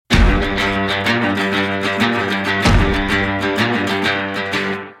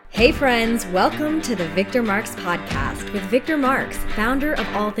Hey friends, welcome to the Victor Marks Podcast with Victor Marks, founder of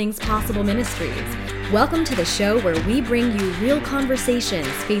All Things Possible Ministries. Welcome to the show where we bring you real conversations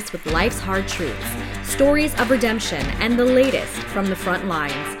faced with life's hard truths, stories of redemption, and the latest from the front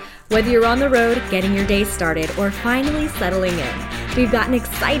lines. Whether you're on the road, getting your day started, or finally settling in, we've got an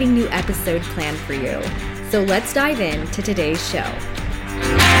exciting new episode planned for you. So let's dive into today's show.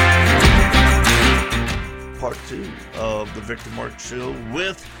 Part 2 of the Victor Marks Show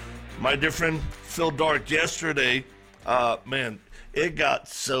with my dear friend Phil Darke. Yesterday, man, it got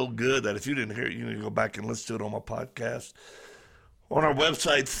so good that if you didn't hear it, you need to go back and listen to it on my podcast. On our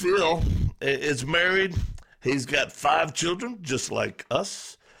website, Phil is married. He's got 5 children, just like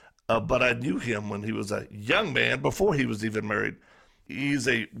us. But I knew him when he was a young man, before he was even married. He's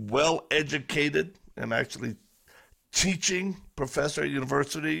a well-educated and actually teaching professor at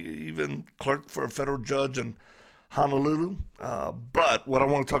university, even clerked for a federal judge in Honolulu. But what I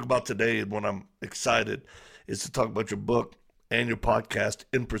want to talk about today and what I'm excited is to talk about your book and your podcast,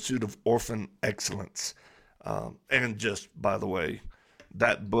 In Pursuit of Orphan Excellence. And just, by the way,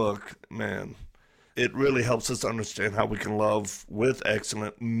 that book, man, it really helps us understand how we can love with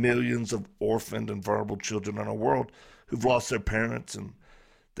excellence millions of orphaned and vulnerable children in our world who've lost their parents and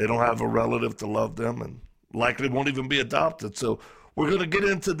they don't have a relative to love them and likely won't even be adopted. So we're going to get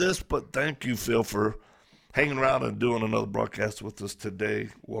into this, but thank you, Phil, for hanging around and doing another broadcast with us today.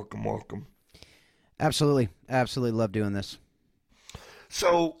 Welcome, welcome. Absolutely. Absolutely love doing this.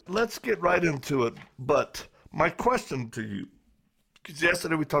 So let's get right into it. But my question to you, because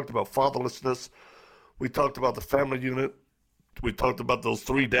yesterday we talked about fatherlessness. We talked about the family unit. We talked about those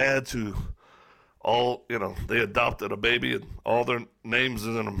 3 dads who all, they adopted a baby and all their names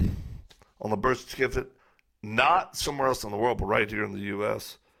in them on the birth certificate. Not somewhere else in the world, but right here in the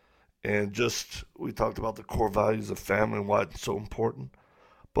U.S. And we talked about the core values of family and why it's so important.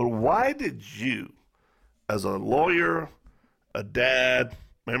 But why did you, as a lawyer, a dad,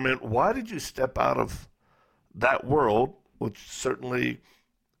 why did you step out of that world, which certainly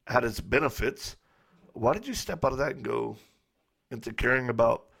had its benefits? Why did you step out of that and go into caring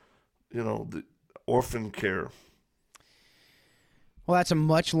about, the orphan care? Well, that's a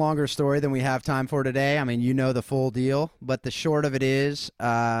much longer story than we have time for today. I mean, you know the full deal, but the short of it is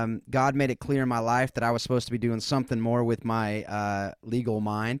God made it clear in my life that I was supposed to be doing something more with my legal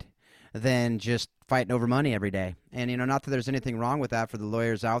mind than just fighting over money every day. And, not that there's anything wrong with that for the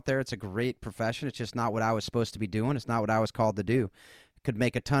lawyers out there. It's a great profession. It's just not what I was supposed to be doing. It's not what I was called to do. Could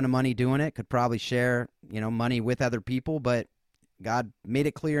make a ton of money doing it, could probably share, money with other people, but God made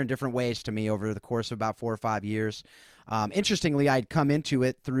it clear in different ways to me over the course of about 4 or 5 years. Interestingly, I'd come into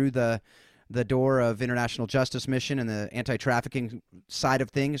it through the door of International Justice Mission and the anti-trafficking side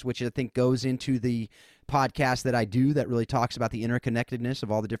of things, which I think goes into the podcast that I do that really talks about the interconnectedness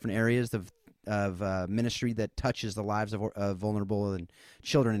of all the different areas of ministry that touches the lives of vulnerable and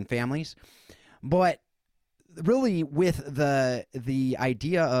children and families. But really with the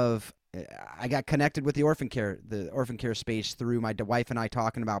idea of I got connected with the orphan care space through my wife and I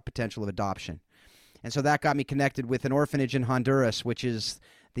talking about potential of adoption. And so that got me connected with an orphanage in Honduras, which is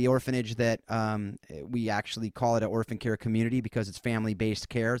the orphanage that we actually call it an orphan care community because it's family-based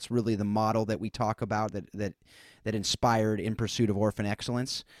care. It's really the model that we talk about that inspired In Pursuit of Orphan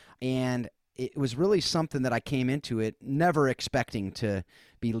Excellence. And it was really something that I came into it never expecting to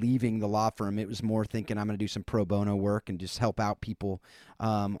be leaving the law firm. It was more thinking I'm going to do some pro bono work and just help out people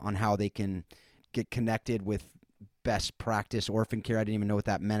on how they can get connected with best practice orphan care. I didn't even know what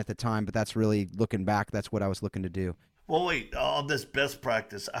that meant at the time, but that's really, looking back, that's what I was looking to do. Well, wait, all this best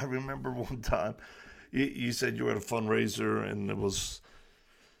practice. I remember one time you said you were at a fundraiser and it was,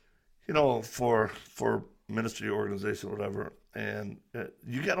 for ministry organization or whatever. And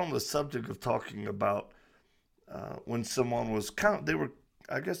you got on the subject of talking about when someone was they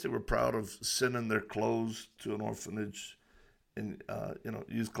were proud of sending their clothes to an orphanage and,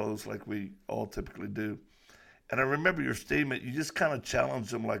 used clothes like we all typically do. And I remember your statement, you just kind of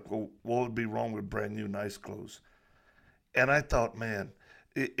challenged them like, well, what would be wrong with brand new, nice clothes? And I thought, man,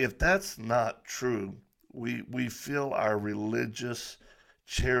 if that's not true, we feel our religious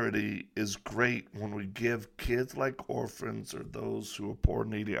charity is great when we give kids like orphans or those who are poor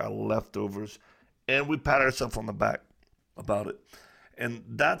and needy our leftovers, and we pat ourselves on the back about it. And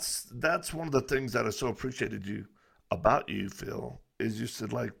that's one of the things that I so appreciated about you, Phil, is you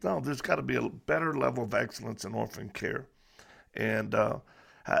said, like, no, there's got to be a better level of excellence in orphan care. And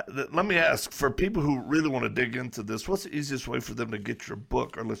Let me ask, for people who really want to dig into this, what's the easiest way for them to get your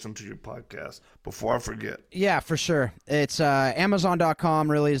book or listen to your podcast before I forget? Yeah, for sure. It's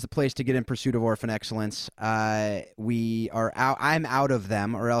Amazon.com really is the place to get In Pursuit of Orphan Excellence. We are out. I'm out of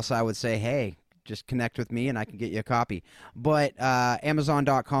them, or else I would say, hey, just connect with me and I can get you a copy. But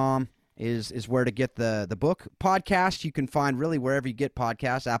Amazon.com is where to get the book. Podcast you can find really wherever you get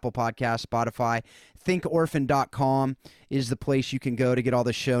podcasts, Apple Podcasts, Spotify. ThinkOrphan.com is the place you can go to get all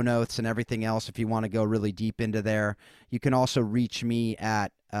the show notes and everything else if you want to go really deep into there. You can also reach me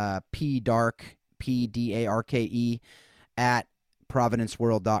at Darke, PDARKE, at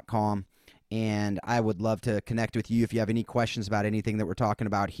providenceworld.com. And I would love to connect with you if you have any questions about anything that we're talking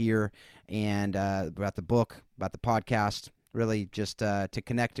about here and about the book, about the podcast. Really just to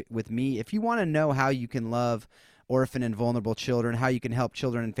connect with me. If you want to know how you can love orphan and vulnerable children, how you can help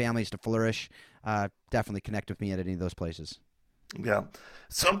children and families to flourish, definitely connect with me at any of those places. Yeah.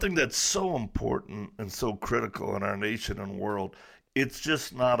 Something that's so important and so critical in our nation and world, it's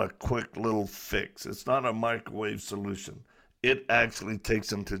just not a quick little fix. It's not a microwave solution. It actually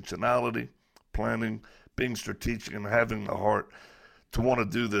takes intentionality, planning, being strategic, and having the heart to want to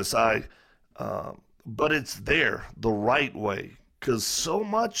do this. But it's there the right way, because so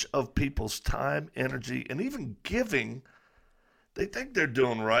much of people's time, energy, and even giving, they think they're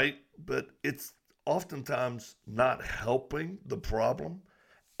doing right, but it's oftentimes not helping the problem.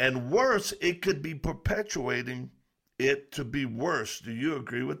 And worse, it could be perpetuating it to be worse. Do you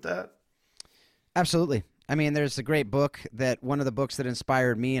agree with that? Absolutely. I mean, there's a great book one of the books that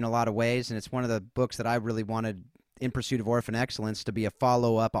inspired me in a lot of ways, and it's one of the books that I really wanted In Pursuit of Orphan Excellence to be a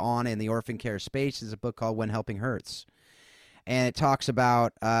follow-up on in the orphan care space, is a book called When Helping Hurts. And it talks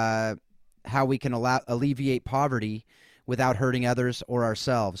about how we can alleviate poverty without hurting others or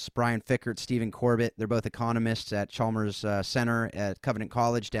ourselves. Brian Fickert, Stephen Corbett, they're both economists at Chalmers Center at Covenant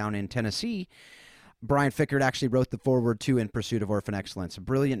College down in Tennessee. Brian Fickert actually wrote the foreword to In Pursuit of Orphan Excellence. A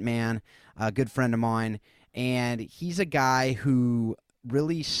brilliant man, a good friend of mine. And he's a guy who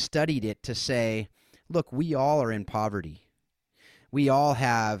really studied it to say, look, we all are in poverty. We all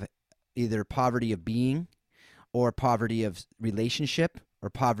have either poverty of being or poverty of relationship or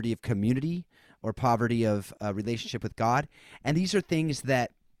poverty of community or poverty of relationship with God. And these are things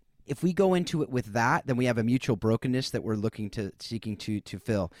that if we go into it with that, then we have a mutual brokenness that we're seeking to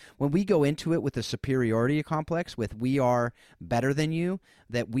fill. When we go into it with a superiority complex, with we are better than you,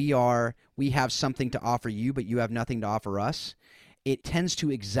 that we have something to offer you, but you have nothing to offer us, it tends to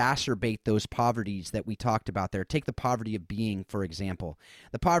exacerbate those poverties that we talked about there. Take the poverty of being, for example.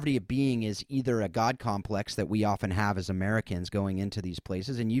 The poverty of being is either a God complex that we often have as Americans going into these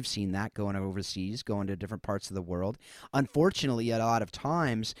places, and you've seen that going overseas, going to different parts of the world. Unfortunately, a lot of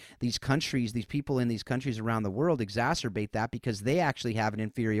times, these people in these countries around the world exacerbate that because they actually have an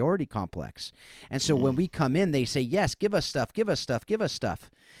inferiority complex. And so when we come in, they say, yes, give us stuff, give us stuff, give us stuff.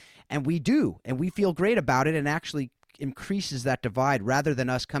 And we do, and we feel great about it, and actually increases that divide rather than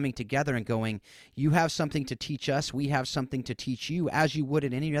us coming together and going, you have something to teach us, we have something to teach you, as you would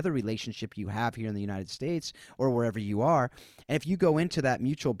in any other relationship you have here in the United States or wherever you are. And if you go into that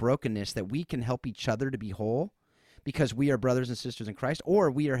mutual brokenness that we can help each other to be whole because we are brothers and sisters in Christ,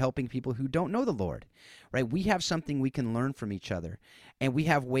 or we are helping people who don't know the Lord, right? We have something we can learn from each other, and we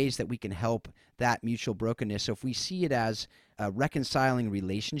have ways that we can help that mutual brokenness. So if we see it as reconciling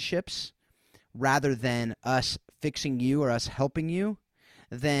relationships rather than us fixing you or us helping you,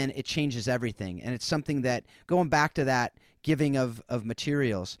 then it changes everything. And it's something that, going back to that giving of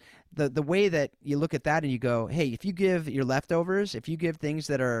materials, the way that you look at that and you go, hey, if you give your leftovers, if you give things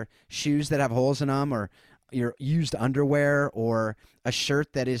that are shoes that have holes in them, or your used underwear, or a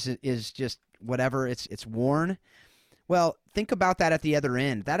shirt that is just whatever, it's worn, well, think about that at the other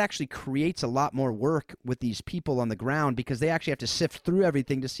end. That actually creates a lot more work with these people on the ground because they actually have to sift through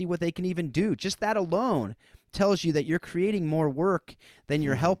everything to see what they can even do. Just that alone tells you that you're creating more work than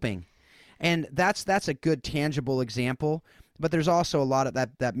you're helping. And that's a good tangible example. But there's also a lot of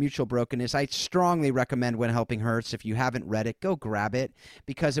that mutual brokenness. I strongly recommend When Helping Hurts. If you haven't read it, go grab it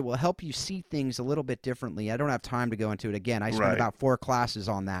because it will help you see things a little bit differently. I don't have time to go into it again. I spent about 4 classes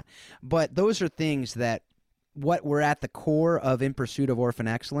on that. But those are things that what we're at the core of In Pursuit of Orphan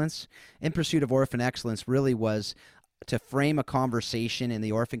Excellence. In Pursuit of Orphan Excellence really was to frame a conversation in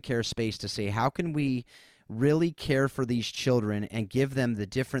the orphan care space to say, how can we really care for these children and give them the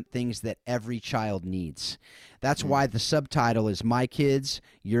different things that every child needs? That's why the subtitle is My Kids,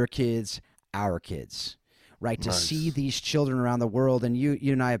 Your Kids, Our Kids. Right, to see these children around the world. And you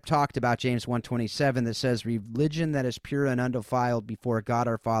and I have talked about James 1:27 that says, religion that is pure and undefiled before God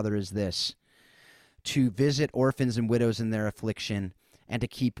our Father is this, to visit orphans and widows in their affliction and to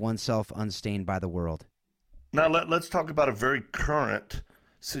keep oneself unstained by the world. Now, let's talk about a very current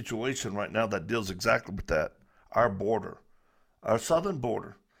situation right now that deals exactly with that. Our border, our southern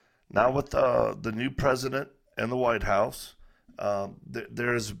border. Now with the new president and the White House,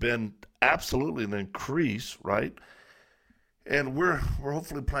 there's been absolutely an increase, right? And we're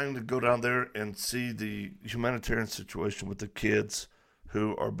hopefully planning to go down there and see the humanitarian situation with the kids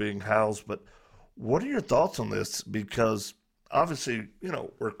who are being housed. But what are your thoughts on this? Because obviously,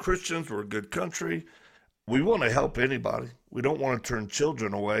 we're Christians, we're a good country. We want to help anybody. We don't want to turn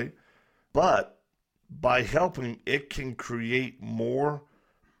children away. But by helping, it can create more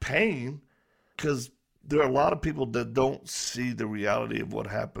pain because there are a lot of people that don't see the reality of what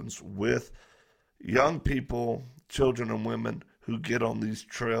happens with young people, children and women who get on these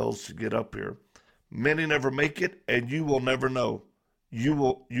trails to get up here. Many never make it, and you will never know. You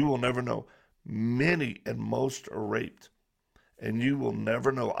will never know. Many and most are raped, and you will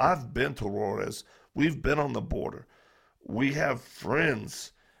never know. I've been to Juarez. We've been on the border. We have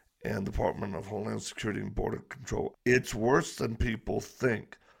friends in the Department of Homeland Security and Border Control. It's worse than people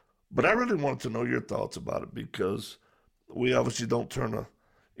think. But I really wanted to know your thoughts about it because we obviously don't turn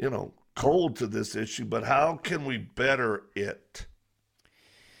cold to this issue, but how can we better it?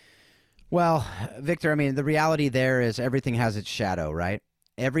 Well, Victor, the reality there is everything has its shadow, right?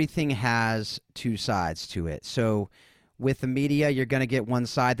 Everything has two sides to it. So with the media, you're going to get one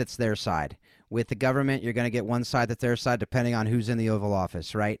side that's their side. With the government, you're going to get one side that's their side, depending on who's in the Oval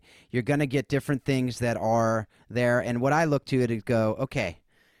Office, right? You're going to get different things that are there. And what I look to it is go, okay,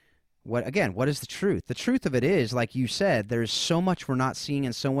 what is the truth? The truth of it is, like you said, there's so much we're not seeing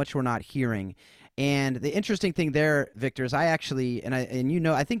and so much we're not hearing. And the interesting thing there, Victor, is I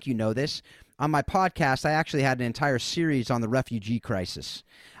think you know this, on my podcast, I actually had an entire series on the refugee crisis.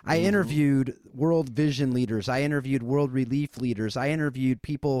 I interviewed world vision leaders. I interviewed world relief leaders. I interviewed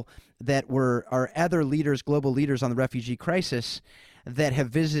people that are other leaders, global leaders on the refugee crisis that have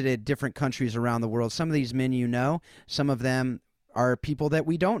visited different countries around the world. Some of these men some of them are people that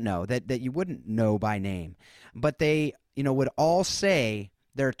we don't know, that you wouldn't know by name. But they, would all say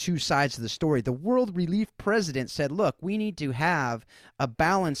there are two sides to the story. The World Relief President said, look, we need to have a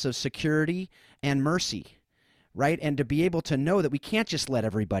balance of security and mercy, right? And to be able to know that we can't just let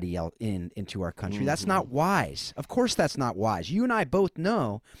everybody else into our country. That's not wise. Of course that's not wise. You and I both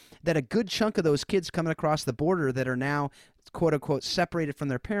know that a good chunk of those kids coming across the border that are now, quote unquote, separated from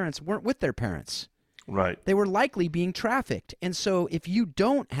their parents weren't with their parents. Right. They were likely being trafficked. And so if you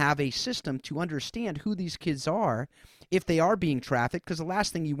don't have a system to understand who these kids are, if they are being trafficked, because the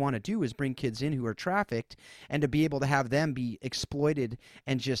last thing you want to do is bring kids in who are trafficked and to be able to have them be exploited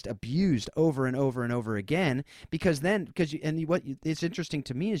and just abused over and over and over again, what is interesting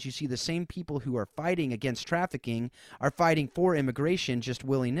to me is you see the same people who are fighting against trafficking are fighting for immigration just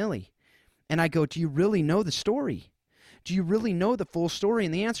willy-nilly. And I go, do you really know the story? Do you really know the full story?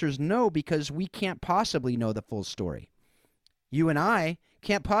 And the answer is no, because we can't possibly know the full story. You and I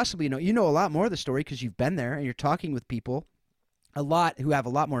can't possibly know. You know a lot more of the story because you've been there and you're talking with people a lot who have a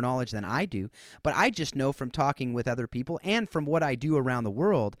lot more knowledge than I do. But I just know from talking with other people and from what I do around the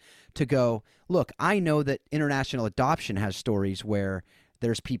world to go, look, I know that international adoption has stories where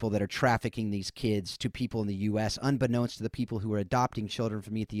there's people that are trafficking these kids to people in the U.S., unbeknownst to the people who are adopting children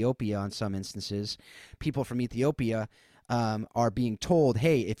from Ethiopia in some instances. People from Ethiopia are being told,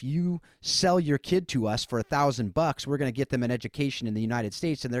 hey, if you sell your kid to us for $1,000, we're going to get them an education in the United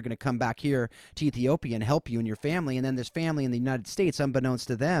States, and they're going to come back here to Ethiopia and help you and your family. And then this family in the United States, unbeknownst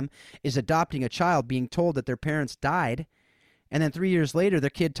to them, is adopting a child being told that their parents died. And then 3 years later, their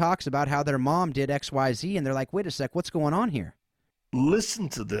kid talks about how their mom did X, Y, Z, and they're like, wait a sec, what's going on here? Listen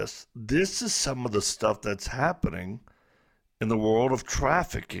to this. This is some of the stuff that's happening in the world of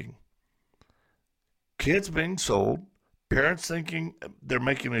trafficking. Kids being sold. Parents thinking they're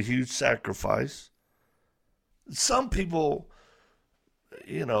making a huge sacrifice. Some people,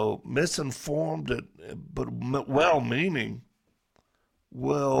 misinformed, but well-meaning,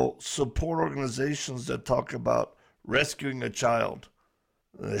 will support organizations that talk about rescuing a child,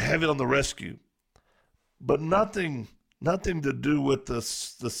 heavy on the rescue, but nothing to do with the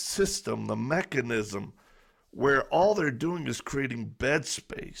system, the mechanism, where all they're doing is creating bed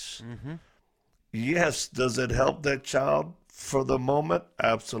space. Mm-hmm. Yes, does it help that child for the moment?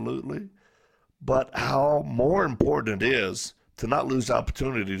 Absolutely. But how more important it is to not lose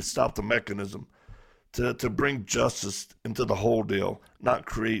opportunity to stop the mechanism, to bring justice into the whole deal, not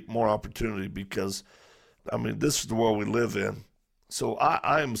create more opportunity because, this is the world we live in. So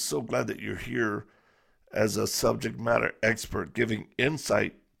I am so glad that you're here as a subject matter expert giving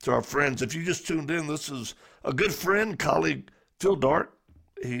insight to our friends. If you just tuned in, this is a good friend, colleague, Phil Darke,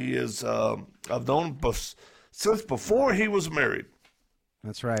 He is, I've known him since before he was married.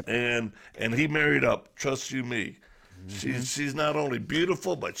 That's right. And he married up, trust you me. She's not only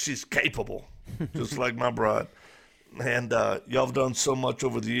beautiful, but she's capable, just like my bride. And y'all have done so much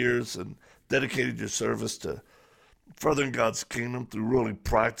over the years and dedicated your service to furthering God's kingdom through really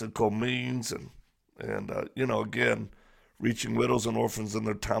practical means and again, reaching widows and orphans in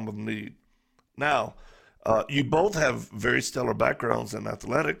their time of need. Now, you both have very stellar backgrounds in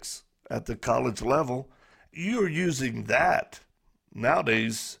athletics at the college level. You're using that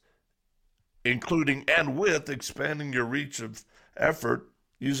nowadays, including and with expanding your reach of effort,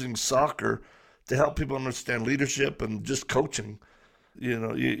 using soccer to help people understand leadership and just coaching.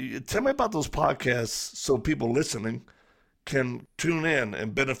 Tell me about those podcasts so people listening can tune in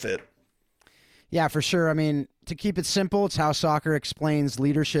and benefit. Yeah, for sure. I mean, to keep it simple, it's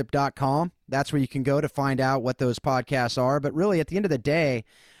howsoccerexplainsleadership.com. That's where you can go to find out what those podcasts are. But really, at the end of the day,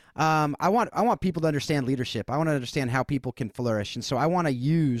 I want people to understand leadership. I want to understand how people can flourish. And so I want to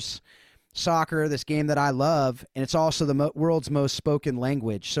use soccer, this game that I love, and it's also the world's most spoken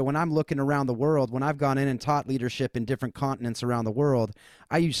language. So when I'm looking around the world, when I've gone in and taught leadership in different continents around the world,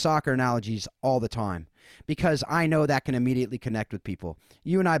 I use soccer analogies all the time because I know that can immediately connect with people.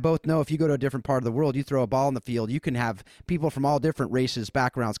 You and I both know if you go to a different part of the world, you throw a ball in the field, you can have people from all different races,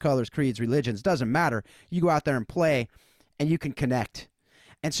 backgrounds, colors, creeds, religions, doesn't matter. You go out there and play, and you can connect.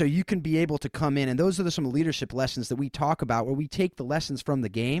 And so you can be able to come in, and those are some leadership lessons that we talk about where we take the lessons from the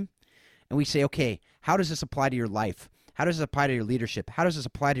game and we say, okay, how does this apply to your life? How does this apply to your leadership? How does this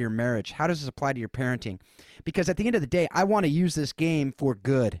apply to your marriage? How does this apply to your parenting? Because at the end of the day, I want to use this game for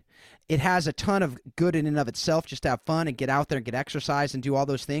good. It has a ton of good in and of itself, just to have fun and get out there and get exercise and do all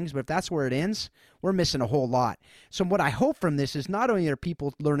those things. But if that's where it ends, we're missing a whole lot. So what I hope from this is not only are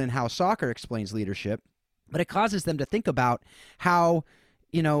people learning how soccer explains leadership, but it causes them to think about how,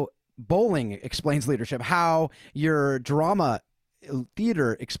 bowling explains leadership, how your drama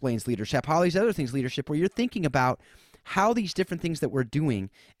theater explains leadership, how these other things leadership, where you're thinking about how these different things that we're doing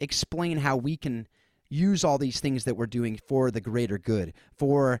explain how we can use all these things that we're doing for the greater good,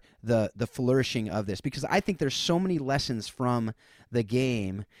 for the flourishing of this. Because I think there's so many lessons from the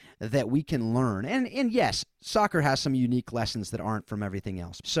game that we can learn. And yes, soccer has some unique lessons that aren't from everything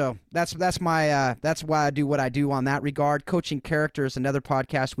else. So that's why I do what I do on that regard. Coaching Character is another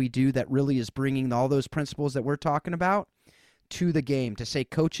podcast we do that really is bringing all those principles that we're talking about to the game, to say,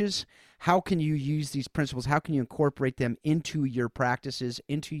 coaches, how can you use these principles? How can you incorporate them into your practices,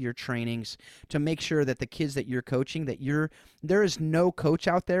 into your trainings, to make sure that the kids that you're coaching, there is no coach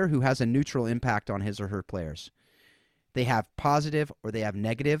out there who has a neutral impact on his or her players. They have positive or they have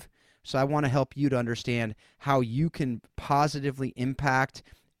negative. So I want to help you to understand how you can positively impact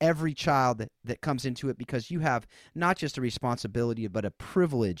every child that comes into it, because you have not just a responsibility but a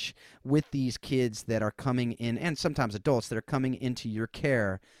privilege with these kids that are coming in, and sometimes adults that are coming into your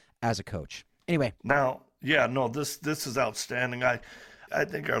care as a coach. Anyway. Now, this is outstanding. I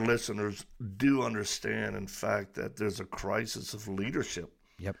think our listeners do understand, in fact, that there's a crisis of leadership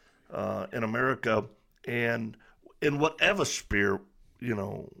in America, and in whatever sphere,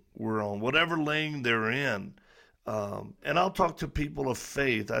 we're on, whatever lane they're in. And I'll talk to people of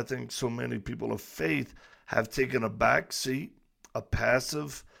faith. I think so many people of faith have taken a back seat, a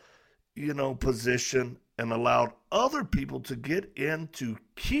passive, position, and allowed other people to get into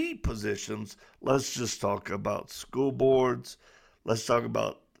key positions. Let's just talk about school boards. Let's talk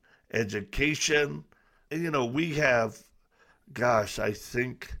about education. And, we have, I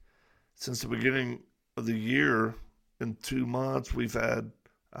think since the beginning of the year, in 2 months, we've had,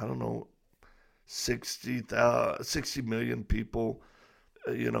 60 million people,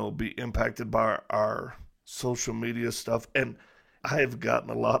 be impacted by our social media stuff. And I have gotten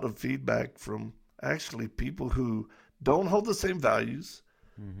a lot of feedback from actually people who don't hold the same values,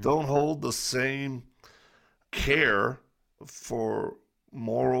 don't hold the same care for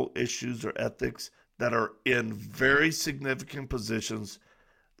moral issues or ethics, that are in very significant positions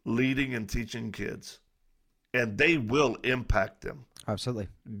leading and teaching kids. And they will impact them. Absolutely.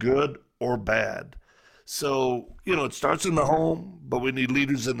 Good or bad. So, it starts in the home, but we need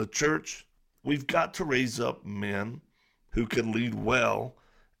leaders in the church. We've got to raise up men who can lead well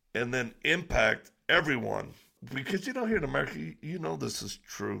and then impact everyone. Because, here in America, this is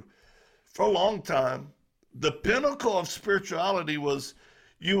true. For a long time, the pinnacle of spirituality was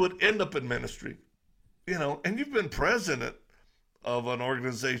you would end up in ministry. And you've been president of an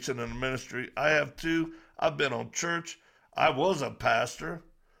organization and a ministry. I have too. I've been on church. I was a pastor,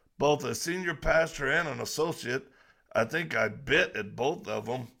 both a senior pastor and an associate. I think I bit at both of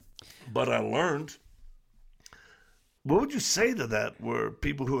them, but I learned. What would you say to that, where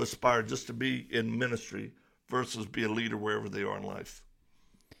people who aspire just to be in ministry versus be a leader wherever they are in life?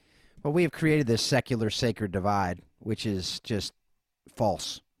 Well, we have created this secular sacred divide, which is just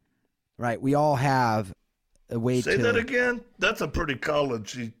false, right? We all have a way Say to... that again? That's a pretty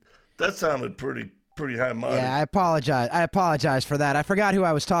collegey. That sounded pretty high-minded. Yeah, I apologize for that. I forgot who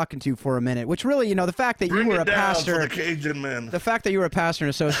I was talking to for a minute, which really, the fact that you were a pastor... for the Cajun men. The fact that you were a pastor and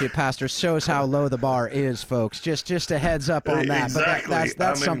associate pastor shows how low the bar is, folks. Just a heads up on that. Exactly. But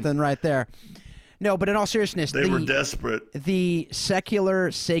that's something right there. No, but in all seriousness, they were desperate. The secular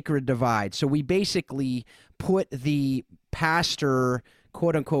sacred divide. So we basically put the pastor,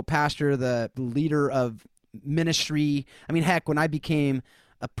 quote unquote pastor, the leader of ministry. I mean, heck, when I became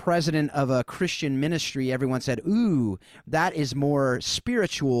a president of a Christian ministry, everyone said, "Ooh, that is more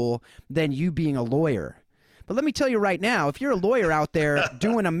spiritual than you being a lawyer." But let me tell you right now, if you're a lawyer out there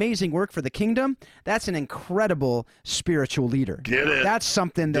doing amazing work for the kingdom, that's an incredible spiritual leader. Get it. That's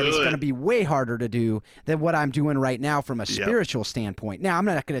something that is going to be way harder to do than what I'm doing right now from a spiritual standpoint. Now, I'm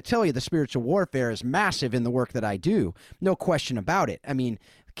not going to tell you the spiritual warfare is massive in the work that I do. No question about it. I mean,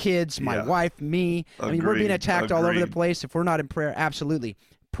 kids, my wife, me. I mean, we're being attacked all over the place. If we're not in prayer, absolutely.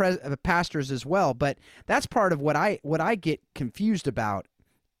 Pastors as well. But that's part of what I get confused about,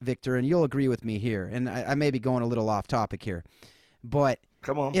 Victor, and you'll agree with me here, and I may be going a little off topic here, but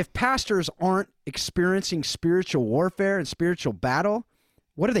come on. If pastors aren't experiencing spiritual warfare and spiritual battle,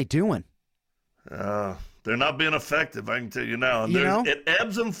 what are they doing? They're not being effective, I can tell you now. And it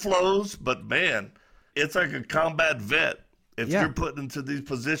ebbs and flows, but man, it's like a combat vet. If you're put into these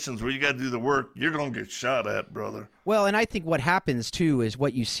positions where you got to do the work, you're going to get shot at, brother. Well, and I think what happens, too, is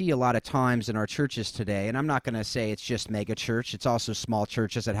what you see a lot of times in our churches today, and I'm not going to say it's just mega church. It's also small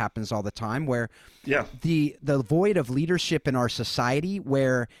churches. It happens all the time where the void of leadership in our society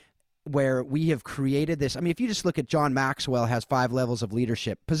where we have created this. I mean, if you just look at John Maxwell has 5 levels of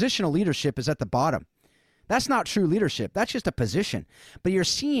leadership. Positional leadership is at the bottom. That's not true leadership. That's just a position. But you're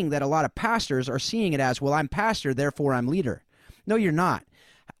seeing that a lot of pastors are seeing it as, well, I'm pastor, therefore I'm leader. No, you're not.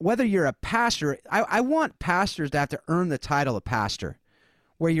 Whether you're a pastor, I want pastors to have to earn the title of pastor,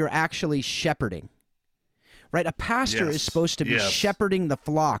 where you're actually shepherding. Right? A pastor is supposed to be shepherding the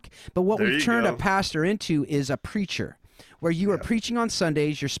flock. But what we've turned a pastor into is a preacher, where you are preaching on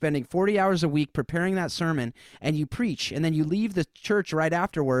Sundays, you're spending 40 hours a week preparing that sermon, and you preach, and then you leave the church right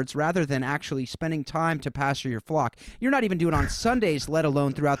afterwards rather than actually spending time to pastor your flock. You're not even doing it on Sundays, let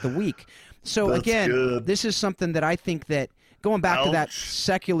alone throughout the week. So again, this is something that I think that going back to that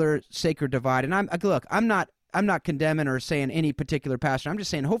secular sacred divide, and I'm not condemning or saying any particular pastor. I'm just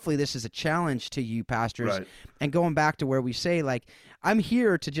saying hopefully this is a challenge to you pastors. Right. And going back to where we say, like, I'm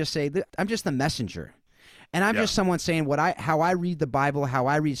here to just say that I'm just the messenger. And I'm just someone saying how I read the Bible, how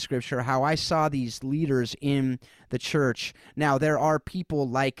I read Scripture, how I saw these leaders in the church. Now, there are people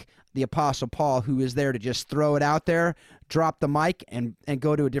like the Apostle Paul who is there to just throw it out there, drop the mic, and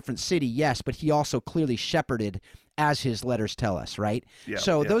go to a different city, yes, but he also clearly shepherded, as his letters tell us, right?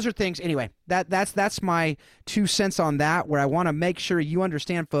 Those are things. Anyway, that's my 2 cents on that, where I want to make sure you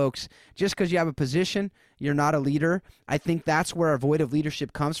understand, folks, just because you have a position, you're not a leader. I think that's where our void of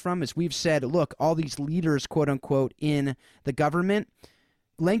leadership comes from, is we've said, look, all these leaders, quote unquote, in the government,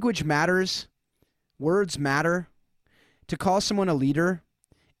 language matters, words matter. To call someone a leader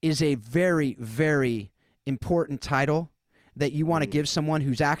is a very, very important title that you want to give someone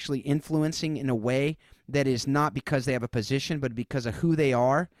who's actually influencing in a way that is not because they have a position, but because of who they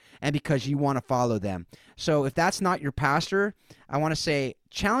are and because you want to follow them. So if that's not your pastor, I want to say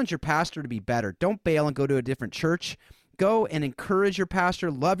challenge your pastor to be better. Don't bail and go to a different church. Go and encourage your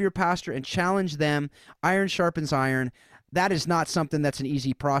pastor, love your pastor, and challenge them. Iron sharpens iron. That is not something that's an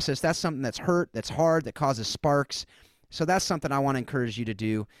easy process. That's something that's hurt, that's hard, that causes sparks. So that's something I want to encourage you to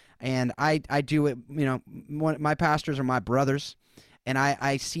do. And I do it, my pastors are my brothers, and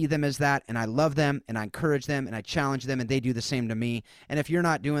I see them as that, and I love them, and I encourage them, and I challenge them, and they do the same to me. And if you're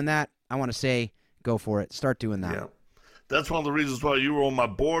not doing that, I want to say, go for it. Start doing that. Yeah. That's one of the reasons why you were on my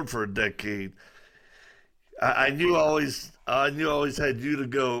board for a decade. I knew always had you to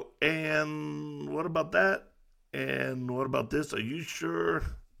go, and what about that? And what about this? Are you sure?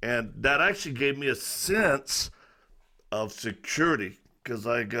 And that actually gave me a sense of security, because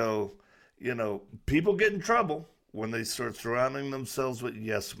I go, people get in trouble when they start surrounding themselves with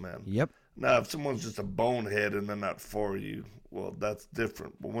yes men. Yep. Now, if someone's just a bonehead and they're not for you, well, that's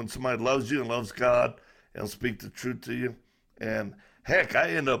different. But when somebody loves you and loves God and speak the truth to you, and heck,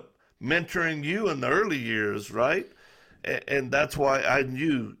 I end up mentoring you in the early years, right? And that's why I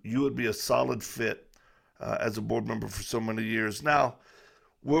knew you would be a solid fit as a board member for so many years. Now,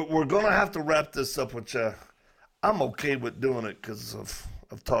 we're going to have to wrap this up with you. I'm okay with doing it because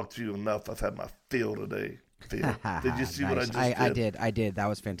I've talked to you enough. I've had my fill today. Did you see what I just did? I did. That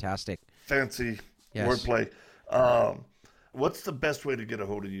was fantastic. Fancy wordplay. What's the best way to get a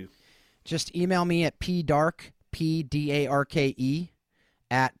hold of you? Just email me at pdarke, PDARKE,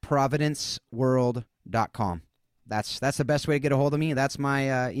 at providenceworld.com. That's the best way to get a hold of me. That's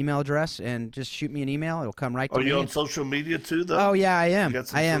my email address, and just shoot me an email. It'll come right to me. Are you on social media too, though? Oh, yeah, I am. You got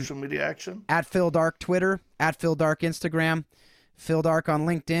some social media action? At Phil Darke Twitter, at Phil Darke Instagram, Phil Darke on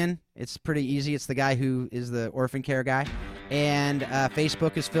LinkedIn. It's pretty easy. It's the guy who is the orphan care guy. And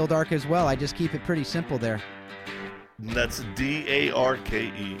Facebook is Phil Darke as well. I just keep it pretty simple there. That's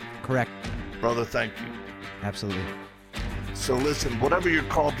DARKE. Correct. Brother, thank you. Absolutely. So listen, whatever you're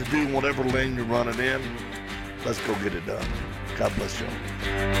called to do, whatever lane you're running in, let's go get it done. God bless you.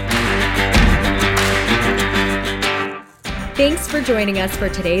 Thanks for joining us for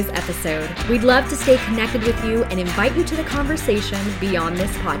today's episode. We'd love to stay connected with you and invite you to the conversation beyond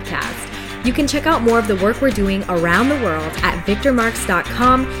this podcast. You can check out more of the work we're doing around the world at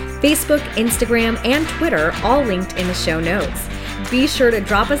victormarks.com, Facebook, Instagram, and Twitter, all linked in the show notes. Be sure to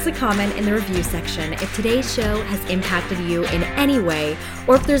drop us a comment in the review section if today's show has impacted you in any way,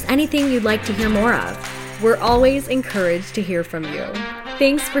 or if there's anything you'd like to hear more of. We're always encouraged to hear from you.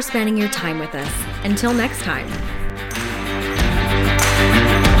 Thanks for spending your time with us. Until next time.